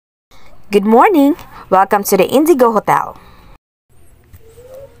Good morning. Welcome to the Indigo Hotel.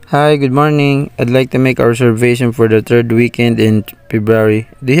 Hi, good morning. I'd like to make a reservation for the third weekend in February.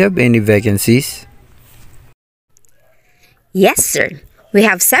 Do you have any vacancies? Yes, sir. We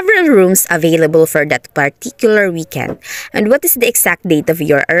have several rooms available for that particular weekend. And what is the exact date of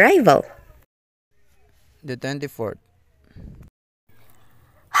your arrival? The 24th.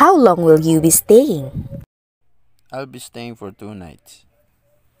 How long will you be staying? I'll be staying for 2 nights.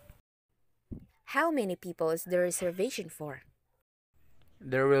 How many people is the reservation for?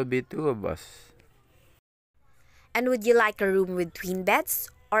 There will be two of us. And would you like a room with twin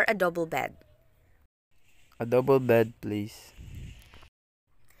beds or a double bed? A double bed, please.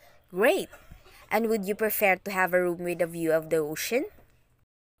 Great. And would you prefer to have a room with a view of the ocean?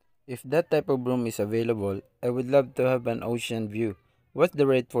 If that type of room is available, I would love to have an ocean view. What's the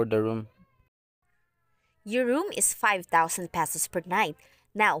rate for the room? Your room is 5,000 pesos per night.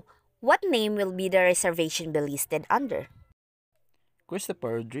 Now, what name will be the reservation be listed under?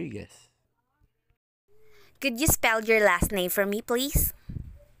 Christopher Rodriguez. Could you spell your last name for me, please?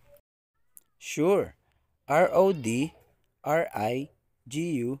 Sure. Rodriguez.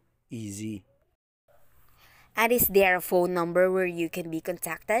 And is there a phone number where you can be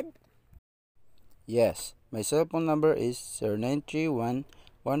contacted? Yes, my cell phone number is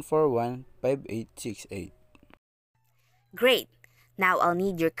 0931-141-5868. Great. Now I'll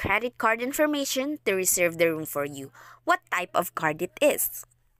need your credit card information to reserve the room for you. What type of card it is?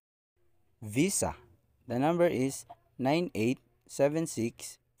 Visa. The number is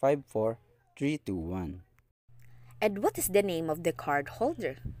 987654321. And what is the name of the card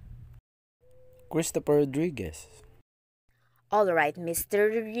holder? Christopher Rodriguez. Alright, Mr.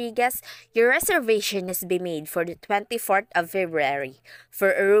 Rodriguez, your reservation has been made for the 24th of February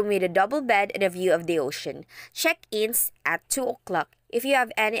for a room with a double bed and a view of the ocean. Check-ins at 2 o'clock. If you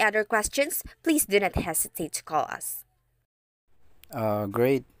have any other questions, please do not hesitate to call us.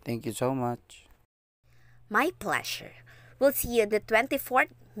 Great. Thank you so much. My pleasure. We'll see you the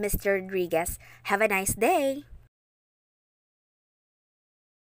 24th, Mr. Rodriguez. Have a nice day.